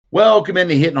Welcome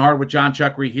into Hittin Hard with John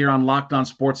Chuckery here on Locked On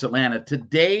Sports Atlanta.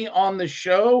 Today on the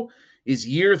show is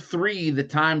year 3, the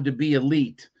time to be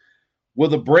elite. Will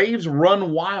the Braves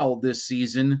run wild this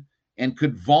season, and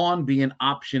could Vaughn be an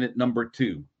option at number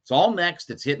 2? It's all next.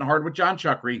 It's Hittin Hard with John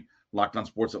Chuckery, Locked On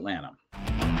Sports Atlanta.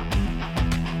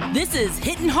 This is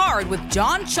Hittin Hard with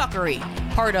John Chuckery,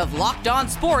 part of Locked On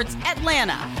Sports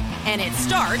Atlanta, and it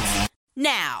starts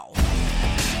now.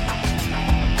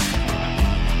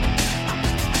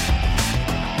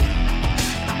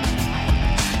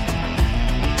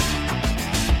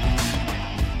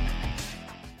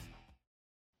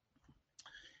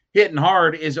 Hittin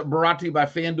Hard is brought to you by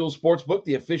FanDuel Sportsbook,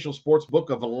 the official sportsbook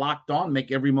of Locked On. Make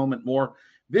every moment more.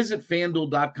 Visit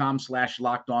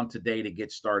FanDuel.com/LockedOn today to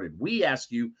get started. We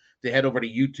ask you to head over to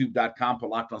YouTube.com, put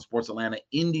Locked On Sports Atlanta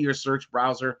into your search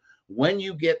browser. When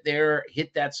you get there,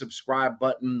 hit that subscribe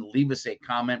button, leave us a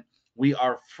comment. We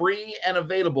are free and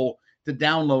available to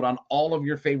download on all of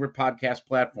your favorite podcast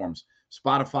platforms.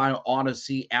 Spotify,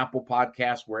 Odyssey, Apple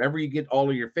Podcasts, wherever you get all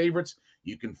of your favorites,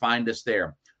 you can find us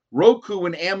there. Roku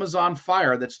and Amazon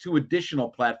Fire, that's 2 additional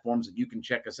platforms that you can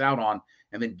check us out on.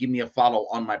 And then give me a follow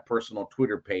on my personal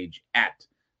Twitter page at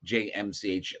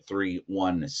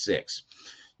JMCH316.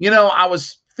 You know, I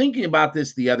was thinking about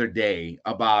this the other day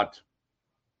about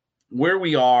where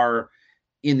we are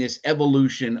in this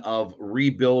evolution of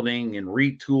rebuilding and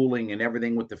retooling and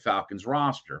everything with the Falcons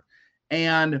roster.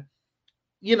 And,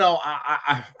 you know,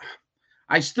 I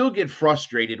still get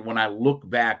frustrated when I look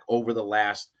back over the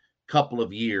last couple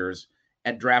of years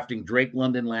at drafting Drake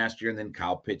London last year and then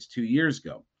Kyle Pitts 2 years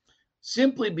ago,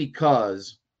 simply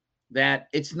because that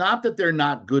it's not that they're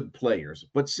not good players,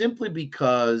 but simply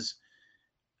because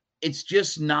it's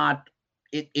just not,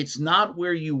 it's not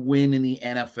where you win in the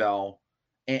NFL,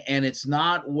 and it's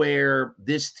not where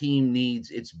this team needs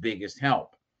its biggest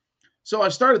help. So I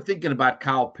started thinking about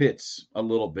Kyle Pitts a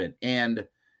little bit, and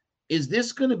is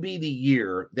this going to be the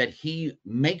year that he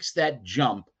makes that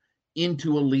jump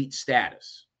into elite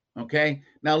status? Okay.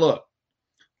 Now look,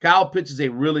 Kyle Pitts is a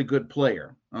really good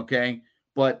player. Okay.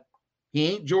 But he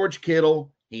ain't George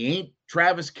Kittle. He ain't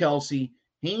Travis Kelce.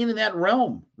 He ain't in that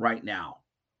realm right now.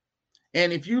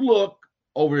 And if you look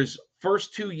over his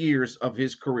first 2 years of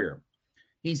his career,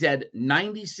 he's had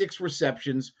 96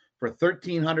 receptions for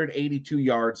 1,382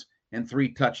 yards and 3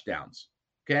 touchdowns.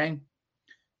 Okay.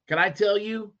 Can I tell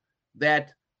you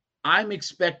that I'm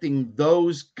expecting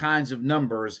those kinds of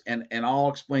numbers, and I'll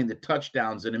explain the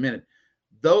touchdowns in a minute.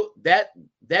 Though that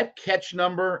catch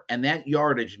number and that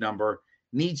yardage number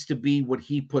needs to be what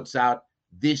he puts out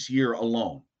this year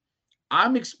alone.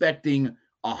 I'm expecting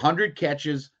 100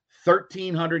 catches,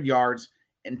 1,300 yards,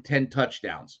 and 10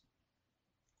 touchdowns.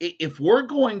 If we're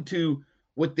going to,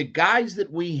 with the guys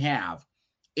that we have,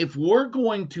 if we're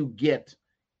going to get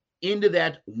into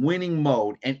that winning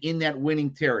mode and in that winning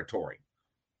territory,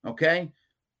 okay,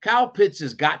 Kyle Pitts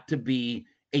has got to be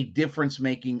a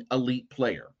difference-making elite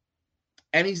player.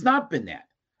 And he's not been that.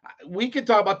 We could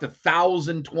talk about the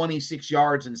 1,026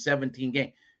 yards in 17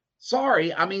 games.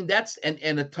 Sorry, I mean, that's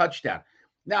and a touchdown.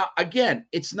 Now, again,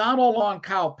 it's not all on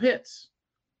Kyle Pitts.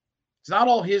 It's not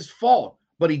all his fault,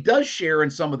 but he does share in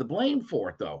some of the blame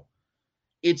for it, though.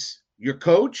 It's your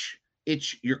coach,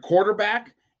 it's your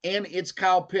quarterback, and it's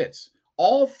Kyle Pitts.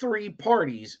 All 3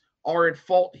 parties are at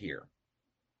fault here.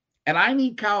 And I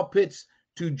need Kyle Pitts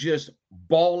to just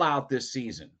ball out this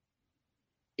season.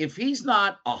 If he's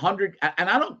not 100, and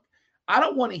I don't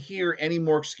want to hear any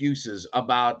more excuses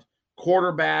about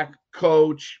quarterback,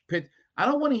 coach, Pitt. I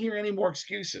don't want to hear any more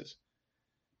excuses,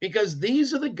 because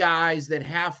these are the guys that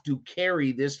have to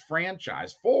carry this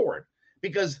franchise forward,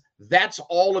 because that's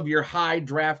all of your high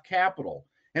draft capital.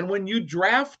 And when you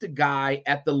draft a guy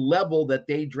at the level that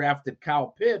they drafted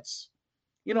Kyle Pitts,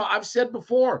 you know, I've said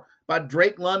before about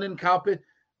Drake London, Kyle Pitts,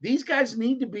 these guys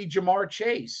need to be Jamar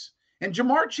Chase. And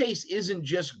Jamar Chase isn't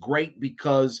just great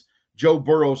because Joe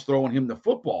Burrow's throwing him the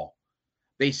football.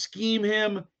 They scheme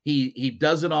him. He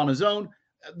does it on his own.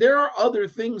 There are other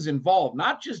things involved,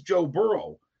 not just Joe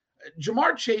Burrow.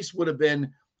 Jamar Chase would have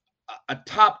been a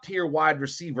top-tier wide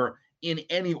receiver in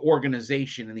any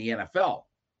organization in the NFL.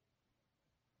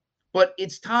 But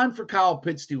it's time for Kyle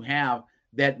Pitts to have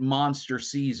that monster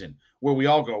season where we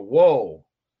all go, whoa.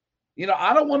 You know,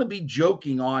 I don't want to be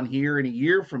joking on here in a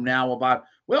year from now about,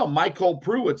 well, Michael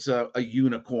Pruitt's a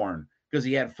unicorn because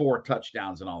he had 4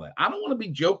 touchdowns and all that. I don't want to be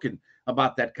joking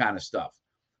about that kind of stuff.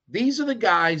 These are the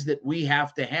guys that we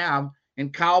have to have,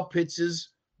 and Kyle Pitts is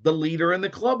the leader in the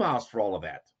clubhouse for all of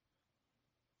that.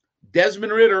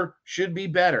 Desmond Ridder should be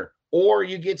better, or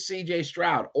you get C.J.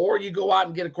 Stroud, or you go out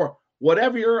and get a core.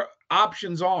 Whatever your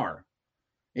options are,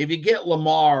 If you get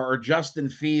Lamar or Justin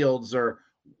Fields or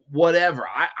whatever,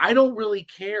 I don't really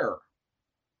care.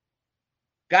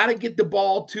 Got to get the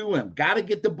ball to him. Got to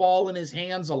get the ball in his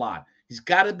hands a lot. He's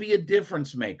got to be a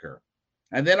difference maker.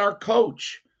 And then our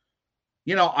coach.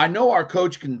 I know our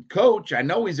coach can coach. I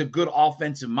know he's a good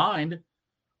offensive mind.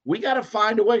 We got to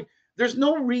find a way. There's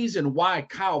no reason why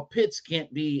Kyle Pitts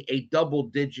can't be a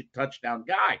double-digit touchdown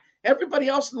guy. Everybody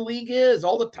else in the league is.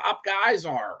 All the top guys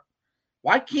are.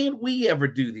 Why can't we ever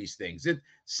do these things?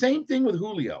 Same thing with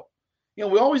Julio.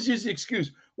 We always use the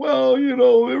excuse, well,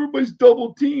 everybody's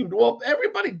double teamed. Well,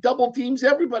 everybody double teams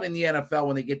everybody in the NFL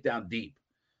when they get down deep.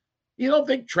 You don't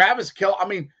think Travis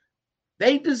Kelce,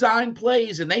 they design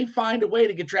plays and they find a way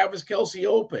to get Travis Kelce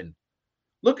open.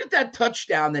 Look at that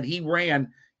touchdown that he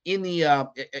ran in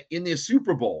the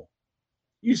Super Bowl.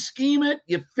 You scheme it,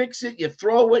 you fix it, you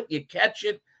throw it, you catch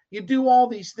it, you do all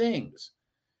these things.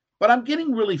 But I'm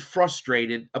getting really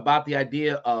frustrated about the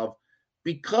idea of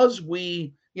because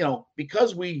we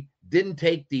didn't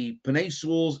take the Penei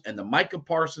Sewells and the Micah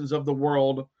Parsons of the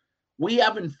world, we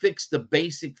haven't fixed the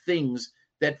basic things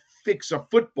that fix a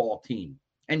football team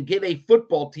and get a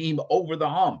football team over the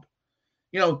hump.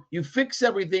 You fix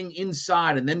everything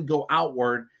inside and then go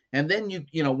outward. And then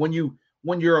when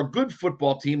you're a good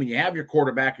football team and you have your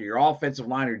quarterback or your offensive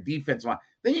line or defensive line,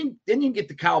 then you get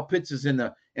the Kyle Pittses and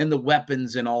the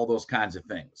weapons and all those kinds of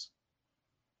things.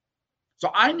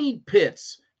 So I need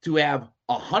Pitts to have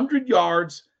 100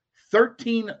 yards,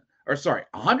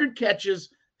 100 catches,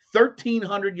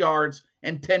 1,300 yards,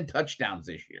 and 10 touchdowns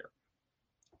this year.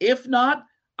 If not,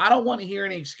 I don't want to hear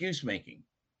any excuse making.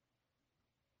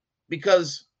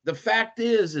 Because the fact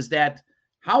is that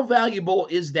how valuable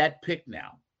is that pick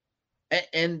now?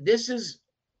 And this is,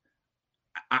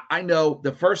 I know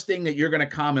the first thing that you're going to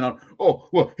comment on, oh,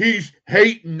 well, he's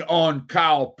hating on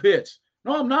Kyle Pitts.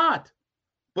 No, I'm not.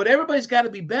 But everybody's got to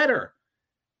be better.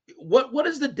 What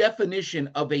is the definition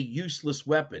of a useless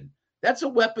weapon? That's a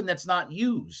weapon that's not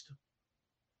used.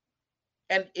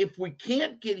 And if we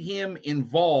can't get him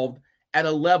involved at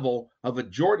a level of a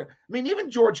Jordan,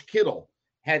 even George Kittle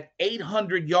had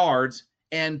 800 yards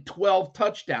and 12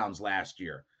 touchdowns last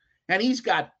year. And he's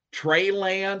got Trey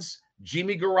Lance,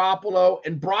 Jimmy Garoppolo,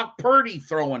 and Brock Purdy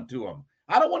throwing to him.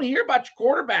 I don't want to hear about your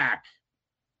quarterback.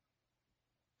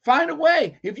 Find a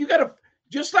way. If you got to,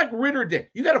 just like Ritter did,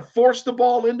 you got to force the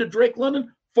ball into Drake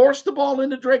London, force the ball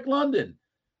into Drake London.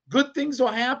 Good things will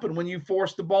happen when you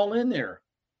force the ball in there.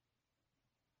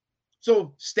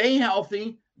 So stay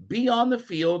healthy, be on the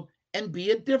field, and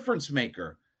be a difference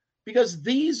maker. Because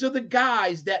these are the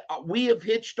guys that we have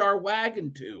hitched our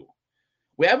wagon to.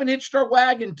 We haven't hitched our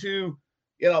wagon to,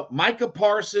 Micah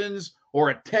Parsons or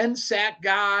a 10-sack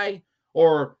guy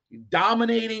or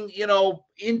dominating,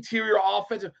 interior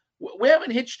offensive. We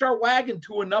haven't hitched our wagon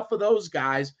to enough of those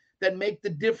guys that make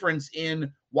the difference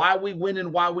in why we win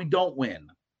and why we don't win.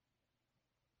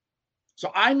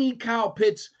 So I need Kyle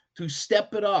Pitts to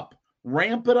step it up,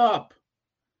 ramp it up.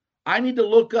 I need to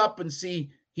look up and see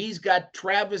he's got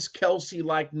Travis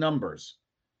Kelce-like numbers.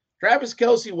 Travis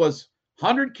Kelce was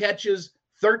 100 catches,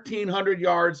 1,300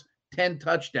 yards, 10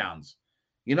 touchdowns.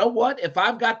 You know what? If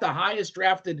I've got the highest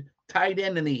drafted tight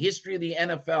end in the history of the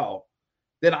NFL,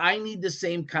 then I need the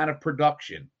same kind of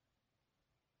production.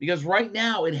 Because right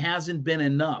now it hasn't been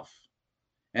enough.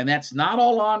 And that's not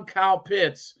all on Kyle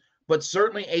Pitts, but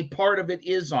certainly a part of it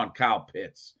is on Kyle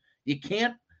Pitts. You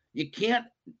can't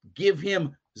give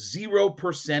him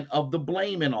 0% of the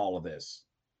blame in all of this.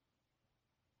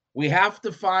 We have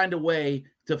to find a way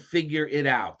to figure it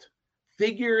out.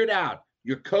 Figure it out.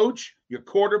 Your coach, your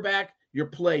quarterback, your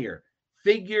player.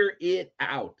 Figure it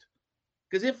out.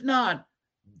 Because if not,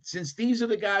 since these are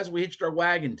the guys we hitched our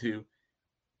wagon to,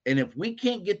 and if we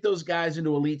can't get those guys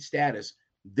into elite status,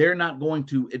 they're not going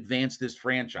to advance this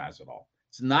franchise at all.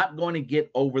 It's not going to get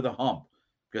over the hump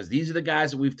because these are the guys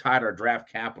that we've tied our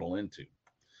draft capital into.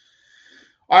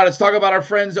 All right, let's talk about our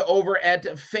friends over at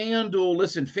FanDuel.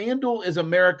 Listen, FanDuel is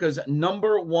America's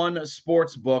 #1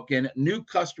 sports book, and new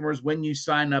customers, when you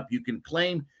sign up, you can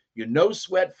claim your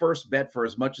no-sweat first bet for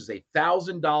as much as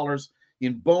 $1,000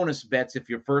 in bonus bets if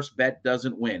your first bet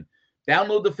doesn't win.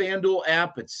 Download the FanDuel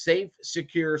app. It's safe,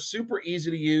 secure, super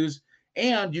easy to use,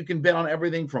 and you can bet on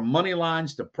everything from money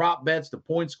lines to prop bets to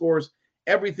point scores,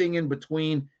 everything in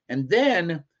between. And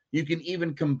then you can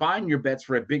even combine your bets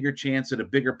for a bigger chance at a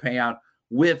bigger payout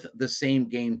with the same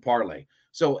game parlay.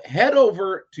 So head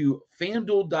over to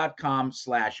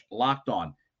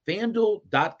FanDuel.com/lockedon,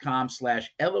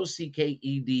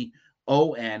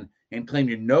 FanDuel.com/LOCKEDON, and claim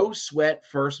your no sweat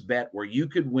first bet where you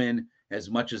could win as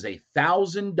much as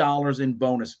 $1,000 in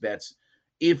bonus bets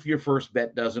if your first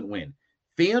bet doesn't win.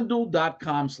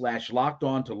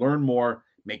 FanDuel.com/locked-on to learn more.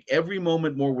 Make every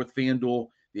moment more with FanDuel,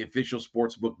 the official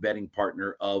sportsbook betting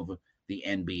partner of the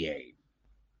NBA.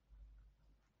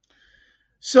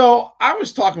 So I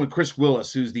was talking with Chris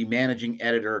Willis, who's the managing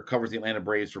editor, covers the Atlanta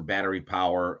Braves for Battery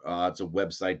Power. It's a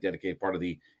website dedicated, part of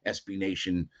the SB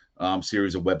Nation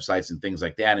series of websites and things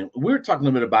like that. And we were talking a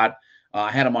little bit about,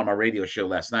 I had him on my radio show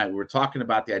last night. We were talking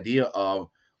about the idea of,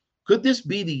 could this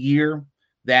be the year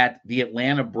that the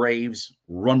Atlanta Braves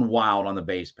run wild on the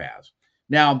base paths?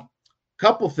 Now, a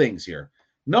couple things here.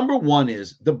 Number one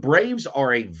is the Braves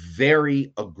are a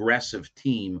very aggressive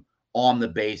team on the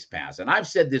base paths. And I've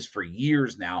said this for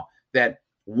years now, that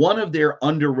one of their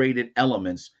underrated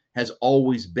elements has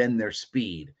always been their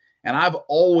speed. And I've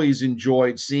always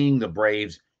enjoyed seeing the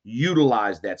Braves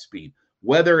utilize that speed,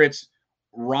 whether it's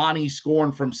Ronnie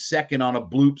scoring from second on a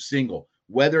bloop single,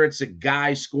 whether it's a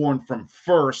guy scoring from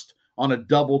first on a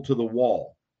double to the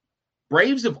wall.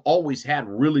 Braves have always had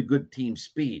really good team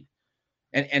speed.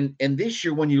 And this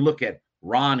year, when you look at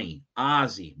Ronnie,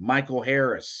 Ozzie, Michael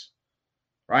Harris,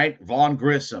 right, Vaughn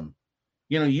Grissom,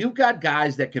 you've got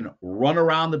guys that can run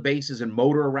around the bases and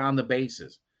motor around the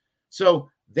bases. So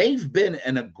they've been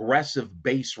an aggressive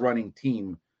base running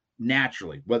team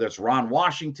naturally, whether it's Ron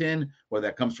Washington, whether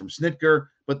that comes from Snitker,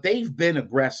 but they've been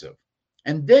aggressive.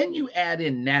 And then you add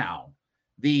in now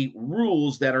the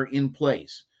rules that are in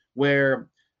place where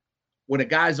when a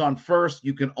guy's on first,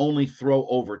 you can only throw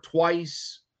over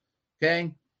twice,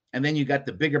 okay? And then you got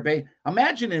the bigger base.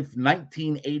 Imagine if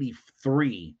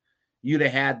 1983, you'd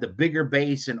have had the bigger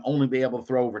base and only be able to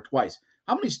throw over twice.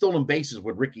 How many stolen bases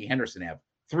would Ricky Henderson have?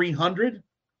 300?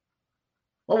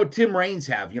 What would Tim Raines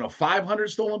have? 500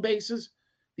 stolen bases?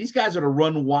 These guys are to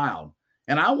run wild.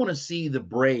 And I want to see the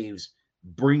Braves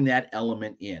bring that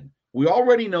element in. We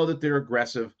already know that they're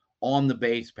aggressive on the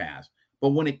base pass,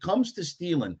 but when it comes to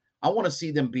stealing, I want to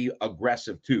see them be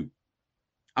aggressive too.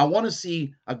 I want to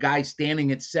see a guy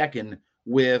standing at second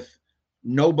with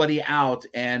nobody out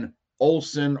and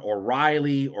Olsen or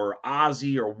Riley or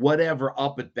Ozzie or whatever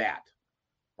up at bat,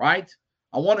 right?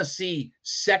 I want to see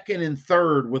second and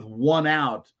third with one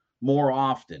out more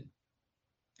often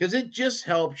because it just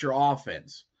helps your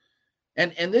offense.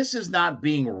 And this is not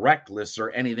being reckless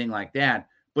or anything like that,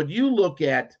 but you look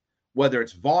at whether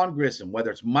it's Vaughn Grissom,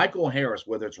 whether it's Michael Harris,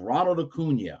 whether it's Ronald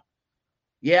Acuna.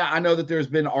 Yeah, I know that there's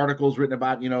been articles written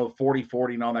about,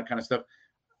 40-40 and all that kind of stuff.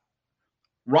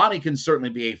 Ronnie can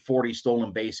certainly be a 40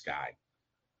 stolen base guy.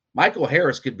 Michael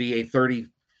Harris could be a 30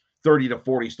 to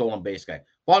 40 stolen base guy.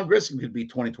 Vaughn Grissom could be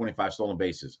 20-25 stolen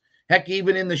bases. Heck,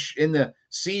 even in the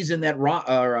season that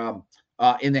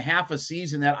in the half a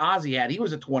season that Ozzie had, he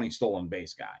was a 20 stolen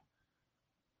base guy.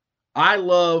 I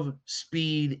love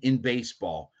speed in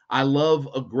baseball. I love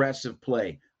aggressive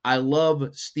play. I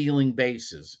love stealing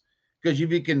bases because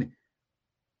if you can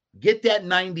get that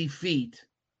 90 feet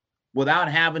without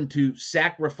having to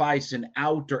sacrifice an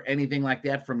out or anything like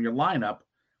that from your lineup,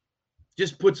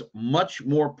 just puts much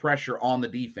more pressure on the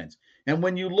defense. And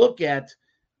when you look at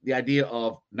the idea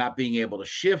of not being able to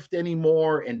shift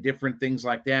anymore and different things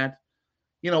like that,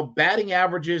 batting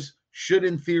averages should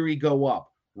in theory go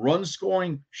up. Run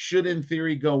scoring should in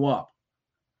theory go up.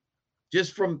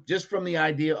 Just from the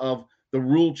idea of the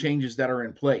rule changes that are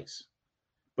in place.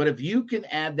 But if you can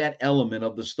add that element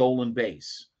of the stolen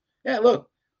base, yeah, look,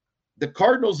 the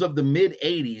Cardinals of the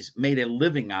mid-'80s made a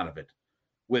living out of it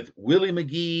with Willie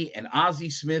McGee and Ozzie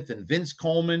Smith and Vince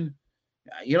Coleman.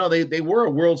 They were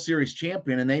a World Series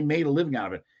champion and they made a living out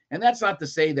of it. And that's not to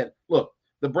say that, look,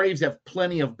 the Braves have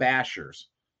plenty of bashers,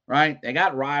 right? They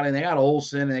got Riley, and they got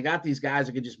Olsen, and they got these guys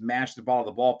that can just mash the ball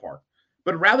to the ballpark.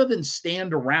 But rather than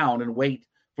stand around and wait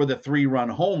for the 3-run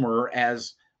homer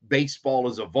as baseball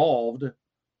has evolved,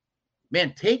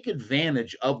 man, take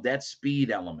advantage of that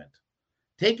speed element.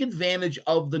 Take advantage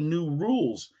of the new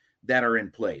rules that are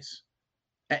in place.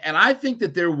 And I think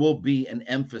that there will be an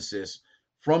emphasis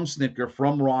from Snitker,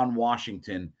 from Ron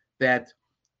Washington, that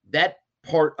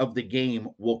part of the game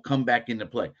will come back into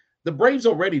play. The Braves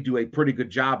already do a pretty good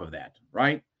job of that,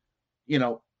 right?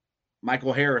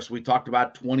 Michael Harris, we talked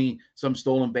about 20-some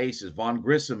stolen bases. Vaughn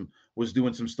Grissom was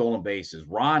doing some stolen bases.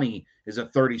 Ronnie is a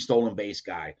 30 stolen base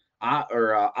guy.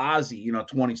 Ozzie,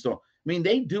 20 stolen. I mean,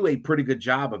 they do a pretty good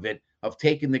job of it, of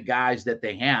taking the guys that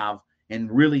they have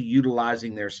and really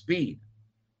utilizing their speed.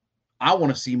 I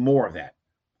want to see more of that.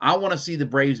 I want to see the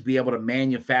Braves be able to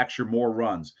manufacture more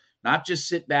runs, not just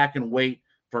sit back and wait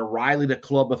for Riley to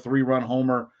club a 3-run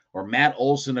homer or Matt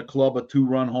Olson to club a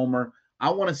 2-run homer. I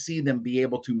want to see them be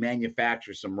able to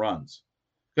manufacture some runs.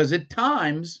 Because at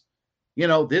times,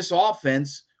 this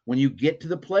offense, when you get to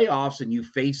the playoffs and you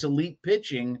face elite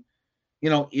pitching,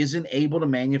 isn't able to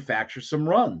manufacture some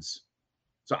runs.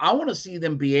 So I want to see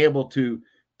them be able to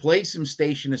play some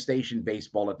station-to-station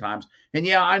baseball at times. And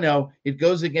yeah, I know it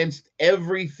goes against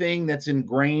everything that's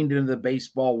ingrained into the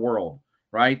baseball world,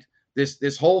 right?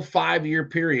 This whole 5-year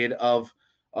period of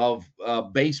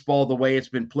baseball, the way it's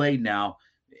been played now,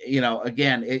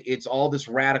 again, it's all this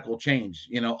radical change.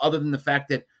 Other than the fact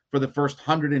that for the first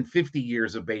 150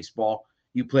 years of baseball,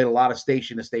 you played a lot of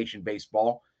station-to-station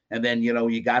baseball, and then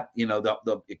you got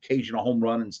the occasional home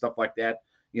run and stuff like that,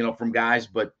 from guys,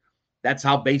 but that's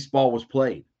how baseball was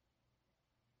played.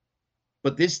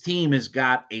 But this team has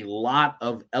got a lot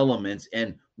of elements,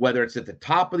 and whether it's at the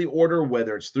top of the order,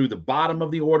 whether it's through the bottom of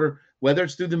the order, whether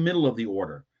it's through the middle of the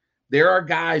order, there are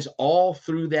guys all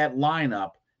through that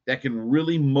lineup that can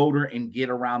really motor and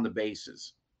get around the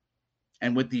bases.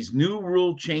 And with these new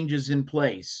rule changes in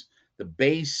place, the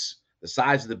base, the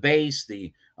size of the base,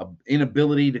 the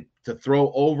inability to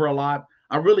throw over a lot,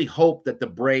 I really hope that the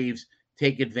Braves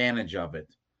take advantage of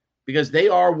it, because they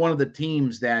are one of the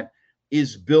teams that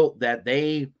is built that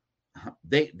they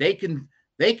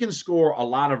can score a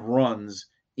lot of runs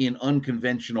in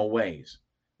unconventional ways.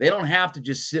 They don't have to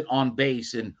just sit on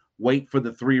base and wait for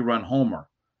the 3-run homer.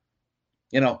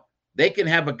 They can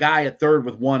have a guy at third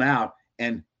with 1 out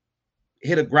and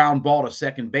hit a ground ball to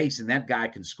second base, and that guy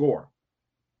can score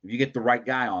if you get the right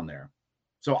guy on there.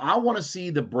 So I want to see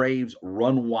the Braves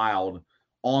run wild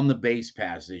on the base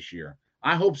paths this year.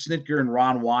 I hope Snitker and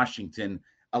Ron Washington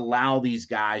allow these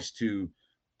guys to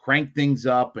crank things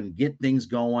up and get things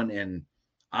going, and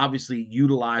obviously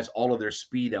utilize all of their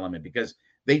speed element, because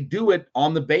they do it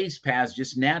on the base paths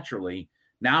just naturally.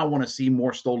 Now I want to see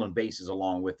more stolen bases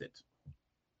along with it.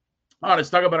 All right,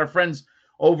 let's talk about our friends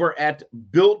over at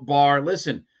Built Bar.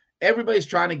 Listen, everybody's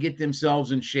trying to get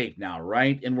themselves in shape now,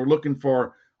 right? And we're looking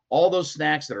for all those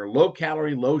snacks that are low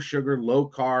calorie, low sugar, low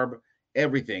carb,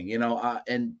 everything,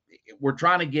 and we're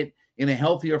trying to get in a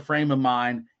healthier frame of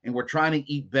mind, and we're trying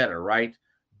to eat better, right?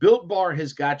 Built Bar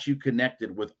has got you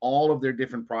connected with all of their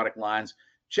different product lines.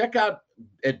 Check out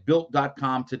at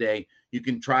built.com today. You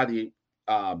can try the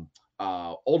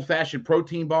old-fashioned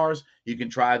protein bars. You can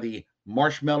try the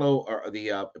marshmallow or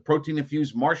the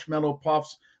protein-infused marshmallow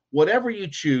puffs. Whatever you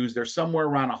choose, they're somewhere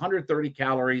around 130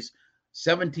 calories,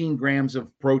 17 grams of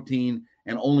protein,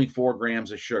 and only 4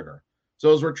 grams of sugar.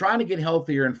 So as we're trying to get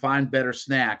healthier and find better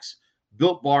snacks,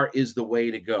 Built Bar is the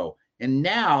way to go. And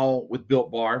now with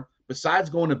Built Bar, besides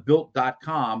going to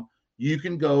built.com, you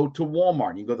can go to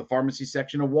Walmart. You can go to the pharmacy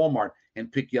section of Walmart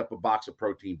and pick you up a box of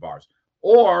protein bars.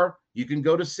 Or you can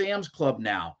go to Sam's Club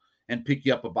now and pick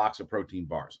you up a box of protein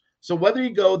bars. So whether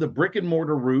you go the brick and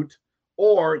mortar route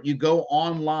or you go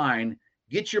online,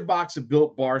 get your box of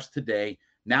Built Bars today.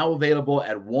 Now available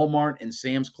at Walmart and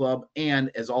Sam's Club,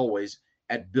 and as always,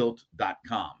 at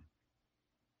built.com.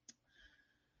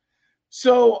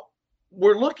 So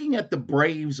we're looking at the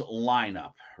Braves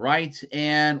lineup, right?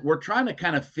 And we're trying to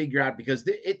kind of figure out, because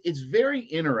it's very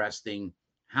interesting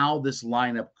how this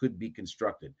lineup could be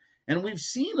constructed. And we've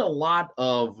seen a lot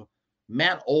of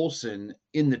Matt Olson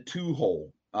in the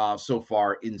 2-hole so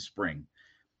far in spring.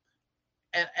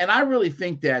 And I really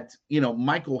think that,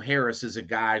 Michael Harris is a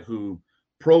guy who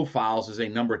profiles as a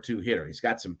number 2 hitter. He's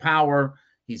got some power.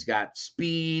 He's got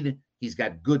speed. He's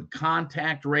got good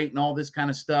contact rate and all this kind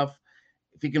of stuff.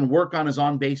 If he can work on his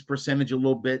on-base percentage a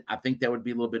little bit, I think that would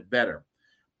be a little bit better.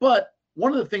 But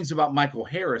one of the things about Michael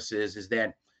Harris is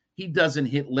that he doesn't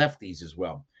hit lefties as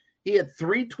well. He had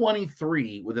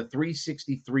 323 with a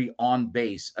 363 on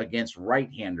base against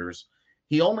right-handers.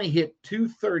 He only hit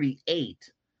 238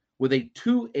 with a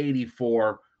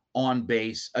 284 on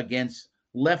base against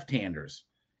left-handers.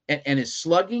 And his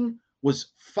slugging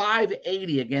was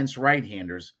 580 against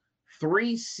right-handers,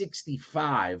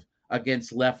 365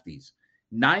 against lefties.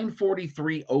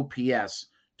 943 OPS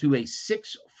to a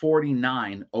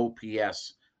 649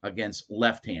 OPS against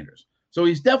left-handers. So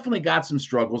he's definitely got some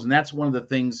struggles, and that's one of the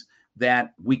things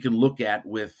that we can look at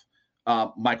with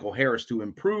Michael Harris to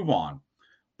improve on.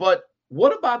 But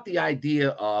what about the idea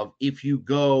of, if you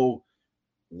go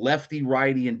lefty,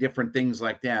 righty, and different things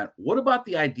like that, what about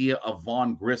the idea of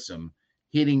Vaughn Grissom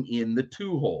hitting in the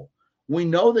 2-hole? We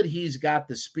know that he's got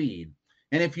the speed.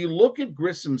 And if you look at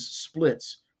Grissom's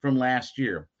splits from last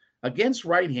year against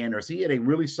right-handers, he had a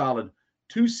really solid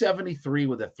 273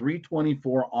 with a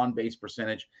 324 on-base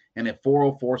percentage and a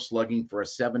 404 slugging for a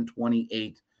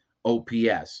 728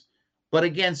 OPS. But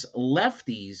against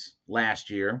lefties last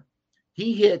year,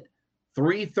 he hit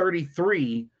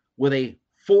 333 with a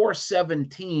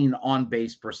 417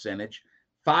 on-base percentage,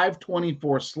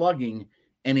 524 slugging,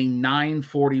 and a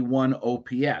 941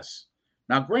 OPS.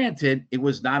 Now, granted, it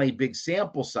was not a big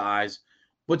sample size,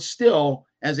 but still,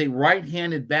 as a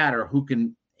right-handed batter who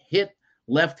can hit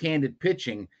left-handed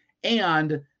pitching,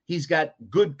 and he's got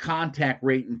good contact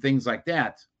rate and things like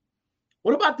that.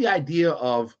 What about the idea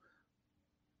of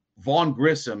Vaughn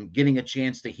Grissom getting a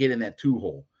chance to hit in that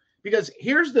two-hole? Because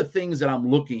here's the things that I'm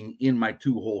looking in my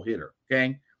two-hole hitter,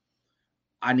 okay?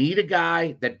 I need a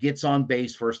guy that gets on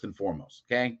base first and foremost,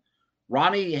 okay?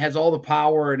 Ronnie has all the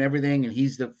power and everything, and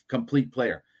he's the complete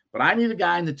player. But I need a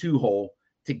guy in the two-hole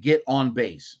to get on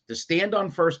base, to stand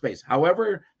on first base,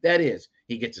 however that is.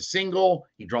 He gets a single,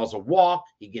 he draws a walk,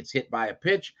 he gets hit by a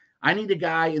pitch. I need a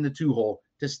guy in the two-hole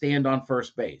to stand on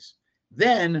first base.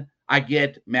 Then I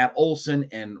get Matt Olson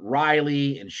and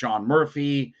Riley and Sean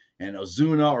Murphy and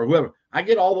Ozuna or whoever. I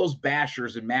get all those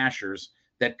bashers and mashers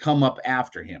that come up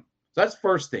after him. So that's the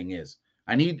first thing is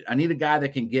I need a guy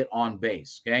that can get on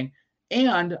base, okay?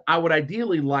 And I would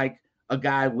ideally like a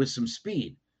guy with some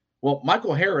speed. Well,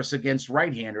 Michael Harris against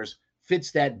right-handers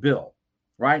fits that bill,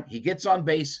 right? He gets on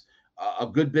base a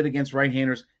good bit against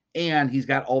right-handers, and he's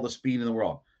got all the speed in the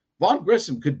world. Vaughn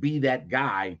Grissom could be that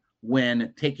guy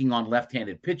when taking on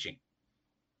left-handed pitching.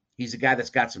 He's a guy that's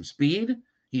got some speed.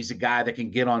 He's a guy that can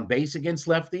get on base against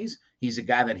lefties. He's a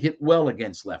guy that hit well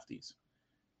against lefties.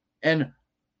 And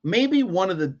maybe one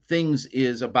of the things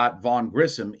is about Vaughn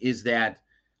Grissom is that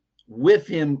with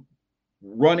him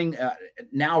running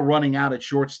out at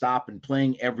shortstop and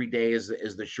playing every day as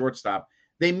the shortstop,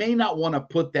 they may not want to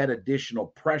put that additional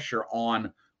pressure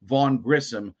on Vaughn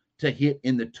Grissom to hit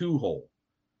in the two-hole.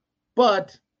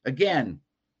 But again,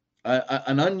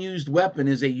 an unused weapon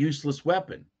is a useless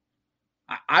weapon.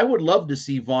 I would love to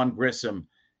see Vaughn Grissom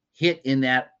hit in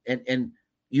that, and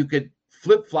you could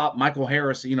flip-flop Michael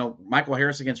Harris, Michael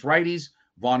Harris against righties,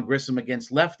 Vaughn Grissom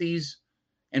against lefties,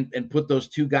 and put those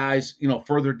two guys,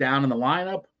 further down in the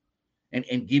lineup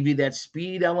and give you that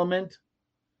speed element.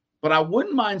 But I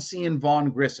wouldn't mind seeing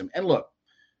Vaughn Grissom. And look,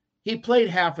 he played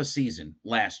half a season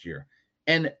last year,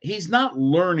 and he's not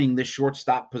learning the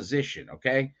shortstop position,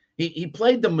 okay? He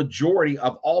played the majority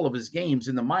of all of his games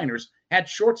in the minors at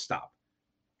shortstop.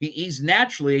 He's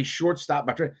naturally a shortstop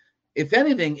by trade. If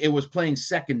anything, it was playing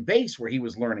second base where he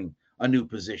was learning a new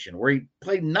position, where he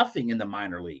played nothing in the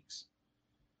minor leagues.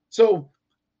 So,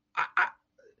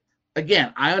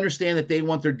 I understand that they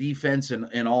want their defense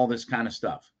and all this kind of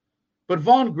stuff. But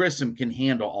Vaughn Grissom can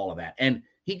handle all of that. And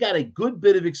he got a good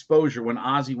bit of exposure when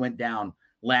Ozzie went down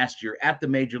last year at the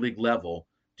major league level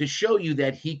to show you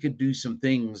that he could do some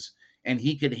things, and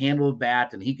he could handle the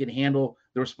bat, and he could handle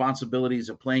the responsibilities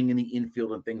of playing in the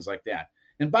infield and things like that.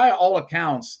 And by all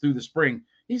accounts, through the spring,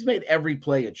 he's made every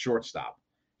play at shortstop.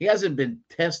 He hasn't been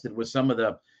tested with some of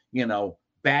the,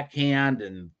 backhand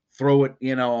and throw it,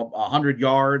 100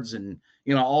 yards and,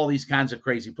 all these kinds of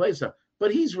crazy plays stuff.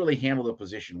 But he's really handled the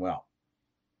position well.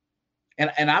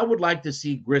 And I would like to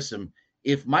see Grissom,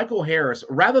 if Michael Harris,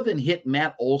 rather than hit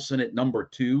Matt Olson at number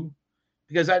 2,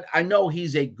 because I know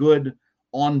he's a good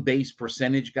on-base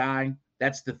percentage guy.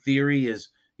 That's the theory is,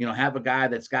 have a guy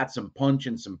that's got some punch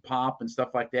and some pop and stuff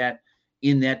like that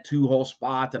in that two-hole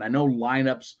spot. And I know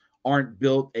lineups aren't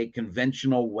built a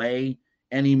conventional way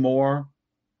anymore.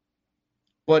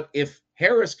 But if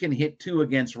Harris can hit 2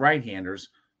 against right-handers,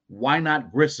 why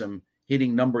not Grissom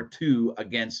hitting number 2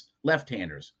 against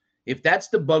left-handers? If that's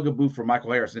the bugaboo for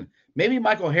Michael Harris, and maybe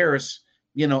Michael Harris,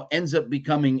 ends up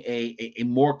becoming a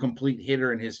more complete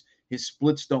hitter, and his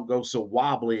splits don't go so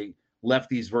wobbly,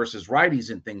 lefties versus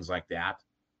righties and things like that.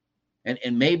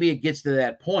 And maybe it gets to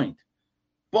that point.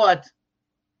 But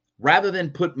rather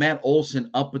than put Matt Olson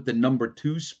up at the number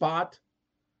 2 spot,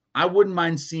 I wouldn't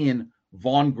mind seeing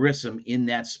Vaughn Grissom in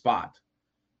that spot.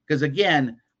 Because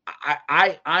again,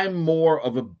 I'm more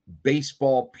of a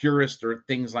baseball purist or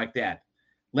things like that.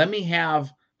 Let me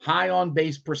have high on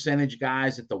base percentage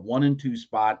guys at the 1 and 2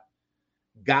 spot,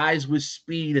 guys with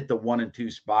speed at the 1 and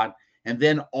 2 spot, and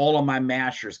then all of my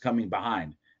mashers coming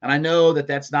behind. And I know that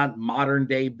that's not modern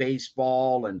day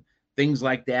baseball and things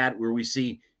like that, where we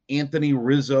see Anthony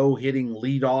Rizzo hitting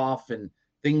leadoff and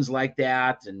things like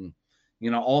that. And,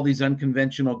 all these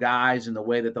unconventional guys and the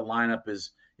way that the lineup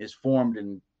is formed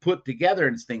and put together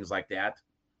and things like that.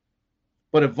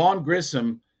 But if Vaughn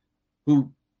Grissom,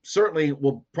 who certainly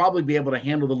will probably be able to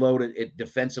handle the load at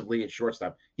defensively at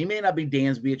shortstop. He may not be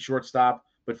Dansby at shortstop,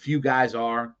 but few guys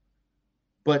are.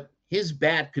 But his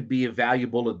bat could be a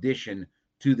valuable addition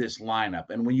to this lineup.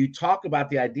 And when you talk about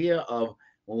the idea of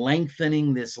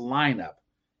lengthening this lineup,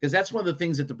 because that's one of the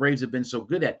things that the Braves have been so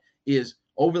good at, is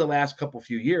over the last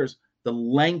few years, the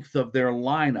length of their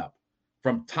lineup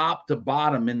from top to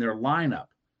bottom in their lineup.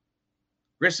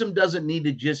 Grissom doesn't need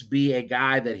to just be a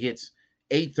guy that hits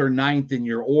 8th or 9th in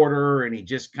your order, and he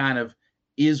just kind of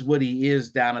is what he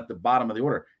is down at the bottom of the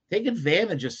order. Take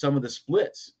advantage of some of the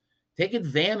splits. Take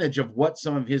advantage of what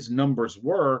some of his numbers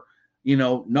were,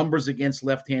 numbers against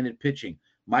left-handed pitching,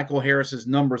 Michael Harris's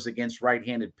numbers against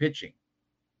right-handed pitching.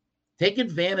 Take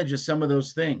advantage of some of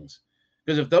those things.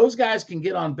 Because if those guys can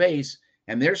get on base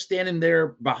and they're standing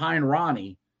there behind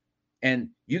Ronnie, and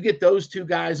you get those two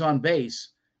guys on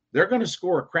base, they're going to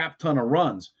score a crap ton of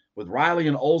runs with Riley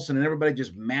and Olsen and everybody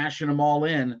just mashing them all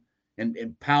in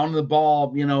and pounding the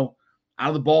ball, out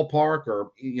of the ballpark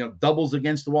or, doubles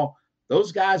against the wall.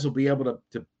 Those guys will be able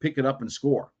to pick it up and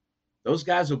score. Those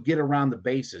guys will get around the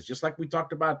bases, just like we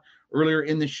talked about earlier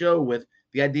in the show with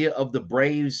the idea of the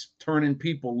Braves turning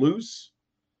people loose.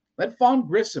 Let Vaughn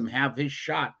Grissom have his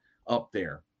shot up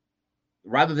there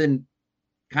rather than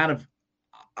kind of,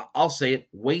 I'll say it,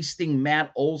 wasting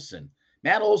Matt Olson.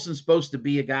 Matt Olson's supposed to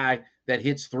be a guy that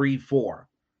hits 3-4,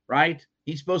 right?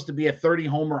 He's supposed to be a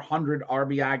 30-homer, 100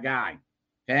 RBI guy,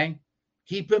 okay?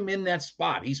 Keep him in that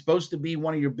spot. He's supposed to be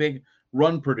one of your big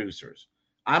run producers.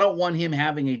 I don't want him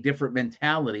having a different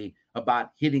mentality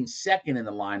about hitting second in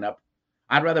the lineup.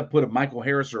 I'd rather put a Michael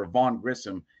Harris or a Vaughn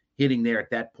Grissom hitting there at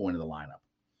that point of the lineup.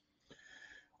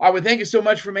 All right, well, thank you so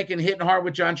much for making Hittin' Hard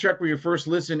with John Chuckery your first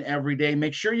listen every day.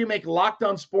 Make sure you make Locked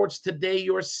On Sports Today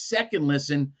your second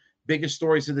listen. Biggest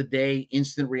stories of the day,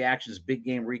 instant reactions, big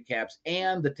game recaps,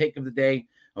 and the take of the day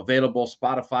available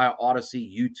Spotify,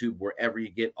 Odyssey, YouTube, wherever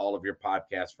you get all of your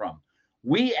podcasts from.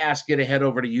 We ask you to head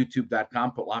over to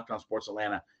youtube.com, put Locked On Sports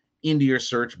Atlanta into your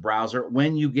search browser.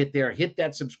 When you get there, hit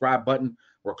that subscribe button.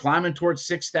 We're climbing towards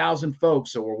 6,000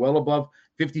 folks, so we're well above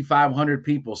 5,500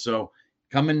 people. So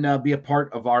come and be a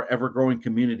part of our ever-growing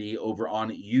community over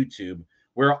on YouTube.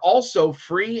 We're also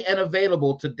free and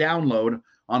available to download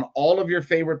on all of your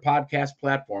favorite podcast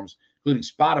platforms, including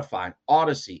Spotify,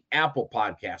 Odyssey, Apple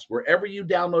Podcasts. Wherever you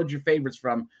download your favorites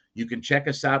from, you can check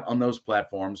us out on those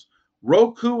platforms.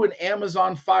 Roku and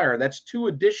Amazon Fire. That's 2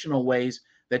 additional ways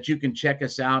that you can check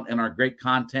us out and our great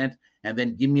content. And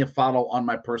then give me a follow on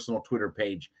my personal Twitter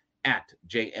page at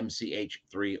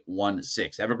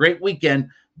JMCH316. Have a great weekend.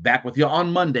 Back with you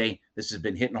on Monday. This has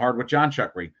been Hittin' Hard with John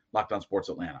Chuckery, Locked On Sports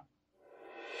Atlanta.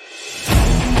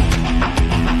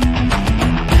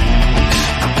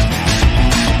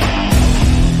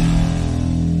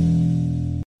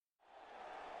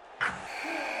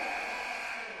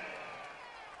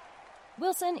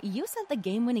 Wilson, you sent the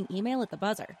game-winning email at the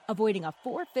buzzer, avoiding a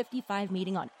 4:55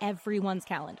 meeting on everyone's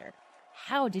calendar.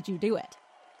 How did you do it?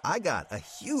 I got a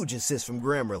huge assist from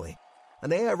Grammarly,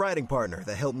 an AI writing partner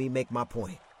that helped me make my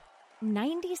point.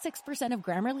 96% of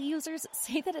Grammarly users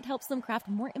say that it helps them craft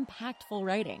more impactful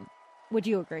writing. Would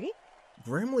you agree?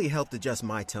 Grammarly helped adjust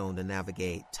my tone to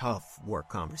navigate tough work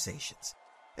conversations.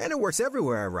 And it works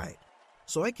everywhere I write,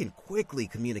 so I can quickly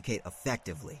communicate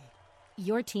effectively.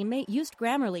 Your teammate used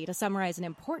Grammarly to summarize an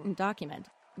important document,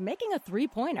 making a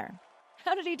 3-pointer.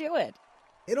 How did he do it?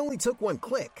 It only took one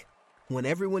click. When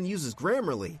everyone uses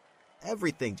Grammarly,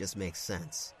 everything just makes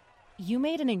sense. You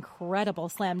made an incredible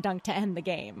slam dunk to end the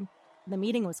game. The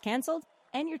meeting was canceled,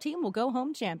 and your team will go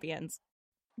home champions.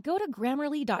 Go to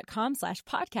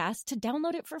Grammarly.com/podcast to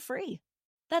download it for free.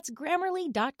 That's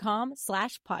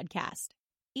Grammarly.com/podcast.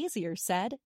 Easier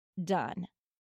said, done.